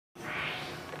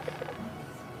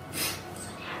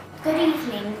Good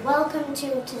evening. Welcome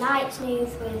to tonight's news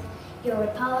with your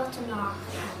reporter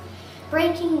Martha.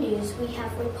 Breaking news, we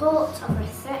have reports of a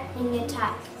threatening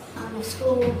attack on a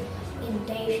school in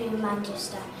Daventry,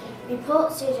 Manchester.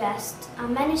 Reports suggest a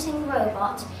menacing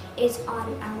robot is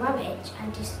on a rampage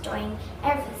and destroying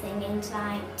everything in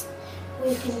sight.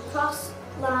 We can cross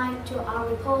line to our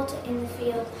reporter in the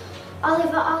field.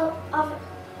 Oliver,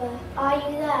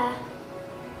 are you there?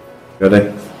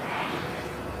 Ready?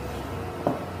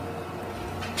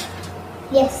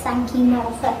 Yes, thank you,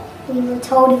 Martha. We were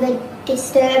told of a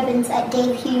disturbance at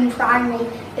Daventry Primary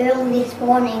early this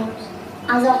morning.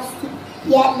 As of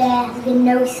yet, there has been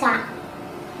no signs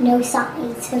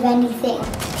of anything.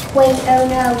 Wait, oh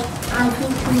no, I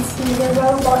think I can see the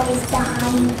robot is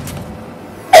behind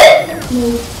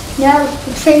me. No,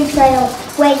 the train trail.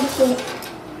 Wait, it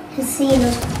has seen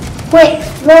us. Quick,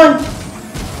 run!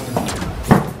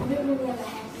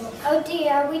 Oh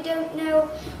dear, we don't know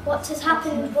what has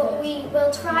happened, but we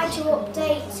will try to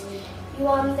update you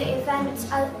on the events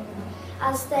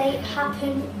as they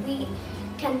happen. We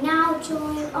can now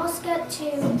join Oscar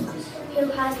who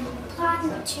has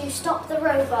planned to stop the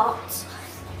robot.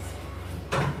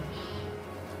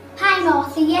 Hi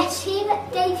Martha, yes, here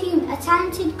at Daventry, a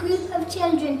talented group of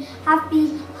children have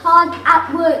been hard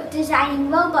at work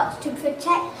designing robots to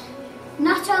protect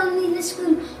not only the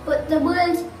school but the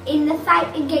world in the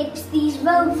fight against these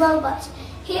rogue robots.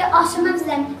 Here are some of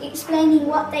them explaining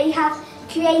what they have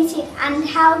created and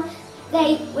how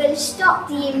they will stop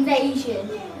the invasion.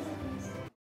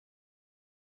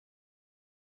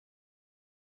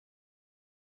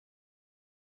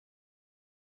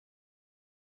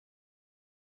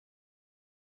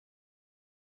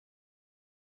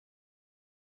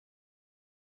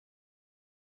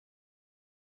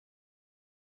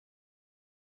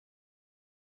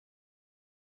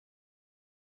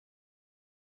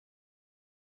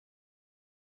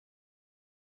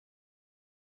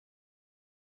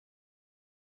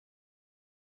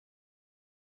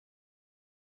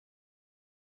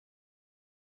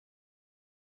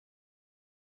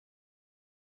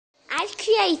 I've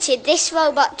created this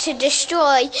robot to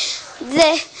destroy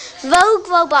the rogue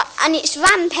robot on its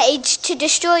rampage to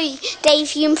destroy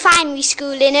Daventry Primary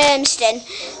School in Urmston.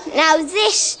 Now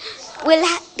this will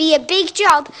be a big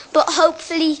job, but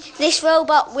hopefully this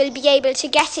robot will be able to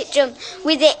get it done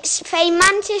with its praying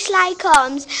mantis-like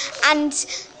arms and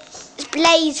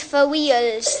blades for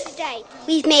wheels. Today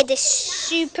we've made this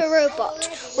super robot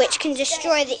which can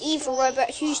destroy the evil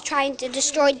robot who's trying to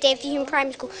destroy Daventry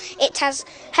Primary School. It has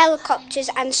helicopters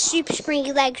and super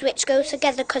springy legs which go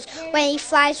together because when he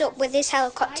flies up with his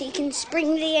helicopter he can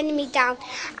spring the enemy down,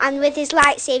 and with his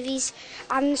lightsabers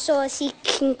and swords he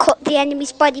can cut the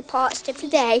enemy's body parts.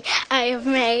 Today I have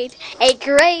made a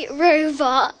great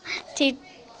robot to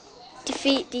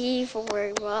defeat the evil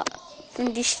robot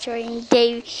from destroying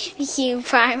Daventry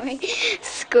Primary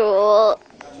School,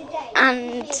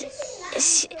 and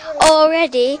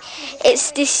already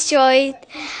it's destroyed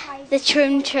the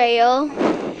tram trail,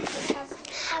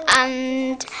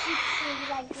 and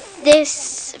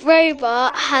this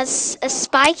robot has a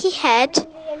spiky head,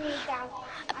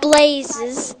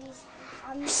 blazers,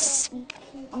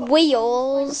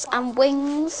 wheels and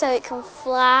wings so it can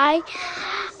fly,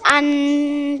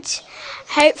 and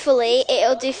hopefully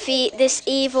it'll defeat this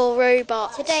evil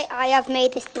robot. Today I have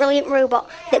made this brilliant robot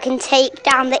that can take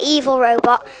down the evil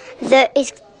robot that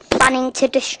is planning to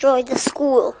destroy the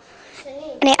school.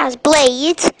 And it has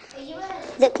blades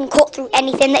that can cut through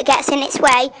anything that gets in its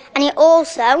way. And it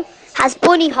also has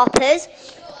bunny hoppers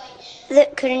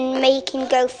that can make him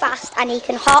go fast, and he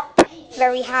can hop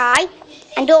very high.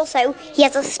 And also he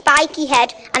has a spiky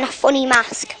head and a funny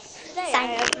mask. I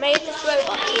have made this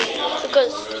robot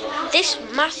because this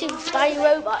massive giant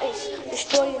robot is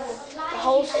destroying the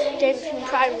whole Daventry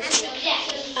Primary School,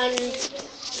 and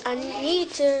I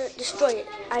need to destroy it.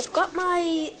 I've got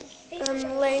my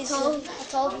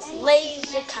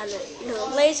laser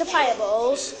cannon, laser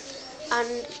fireballs,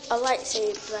 and a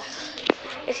lightsaber.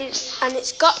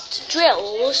 It's got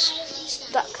drills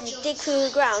that can dig through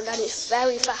the ground, and it's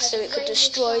very fast, so it could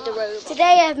destroy the robot.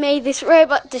 Today I've made this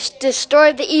robot to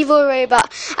destroy the evil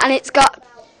robot, and it's got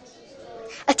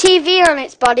a TV on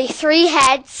its body, 3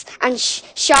 heads and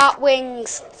sharp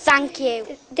wings. Thank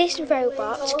you. This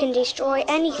robot can destroy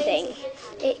anything.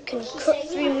 It can cut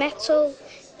through metal,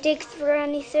 dig through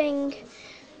anything,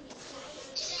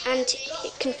 and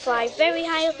it can fly very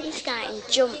high up in the sky and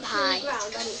jump high.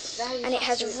 And it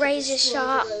has razor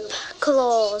sharp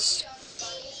claws.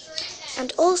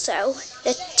 And also,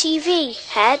 the TV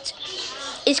head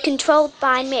is controlled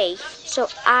by me. so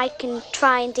I can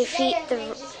try and defeat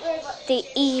the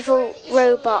evil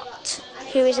robot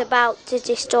who is about to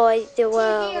destroy the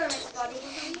world.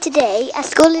 Today, a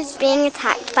school is being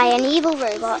attacked by an evil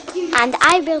robot, and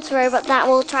I built a robot that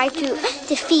will try to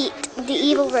defeat the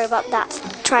evil robot that's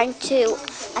trying to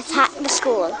attack the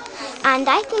school. And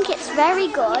I think it's very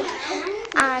good,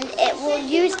 and it will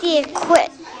use the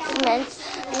equipment,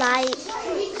 like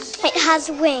it has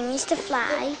wings to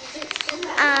fly,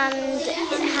 and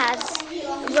it has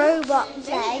robot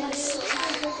legs,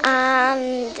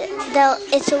 and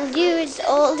it'll use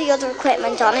all the other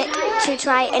equipment on it to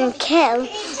try and kill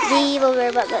the evil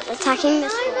robot that's attacking the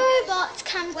school. Robots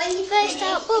can burst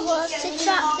out bubbles to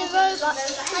trap the robot,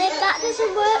 and if that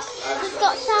doesn't work, we've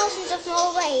got thousands of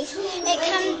more ways. It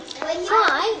can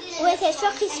fly with its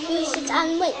rocket boosters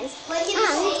and wings,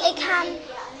 and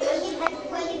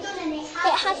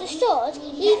it has a sword,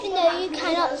 even though you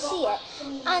cannot see it.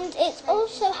 And it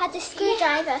also has a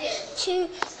screwdriver to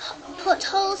put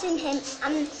holes in him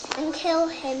and kill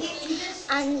him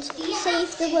and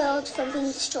save the world from being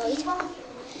destroyed.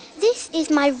 This is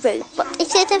my robot.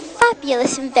 It is a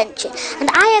fabulous invention,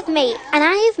 and I have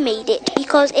made it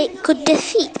because it could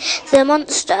defeat the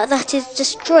monster that is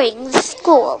destroying the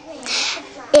school.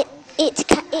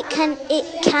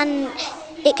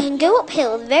 It can go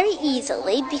uphill very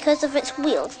easily because of its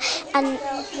wheels, and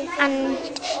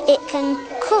it can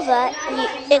cover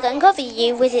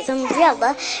you with its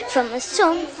umbrella from the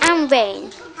sun and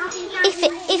rain.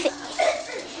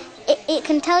 It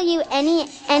can tell you any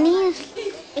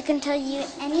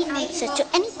answer to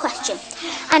any question,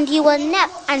 and you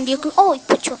can always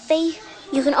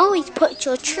put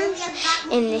your truth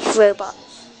in this robot.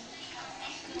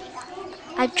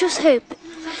 I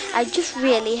just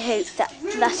really hope that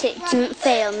it doesn't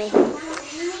fail me.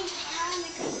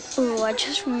 Oh, I'm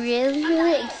just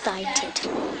really excited.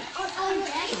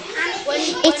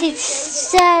 It is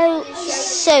so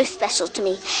special to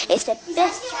me. It's the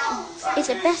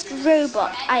best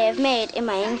robot I have made in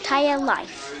my entire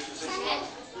life.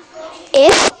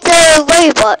 If the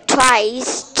robot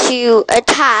tries to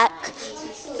attack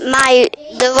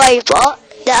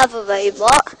the other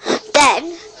robot,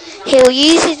 then he'll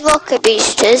use his rocket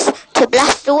boosters to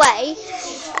blast away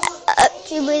up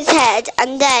to his head,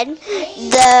 and then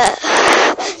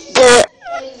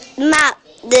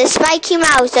the spiky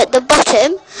mouse at the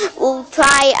bottom will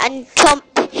try and chomp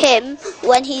him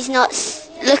when he's not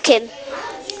looking.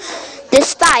 The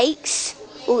spikes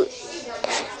will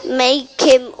make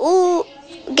him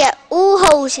get all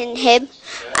holes in him,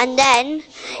 and then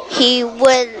he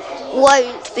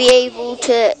won't be able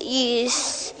to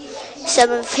use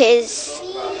some of his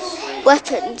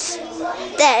weapons.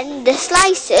 Then the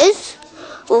slicers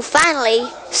will finally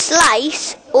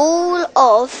slice all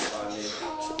of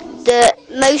the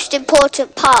most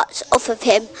important parts off of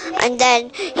him, and then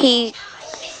he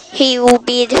will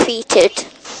be defeated.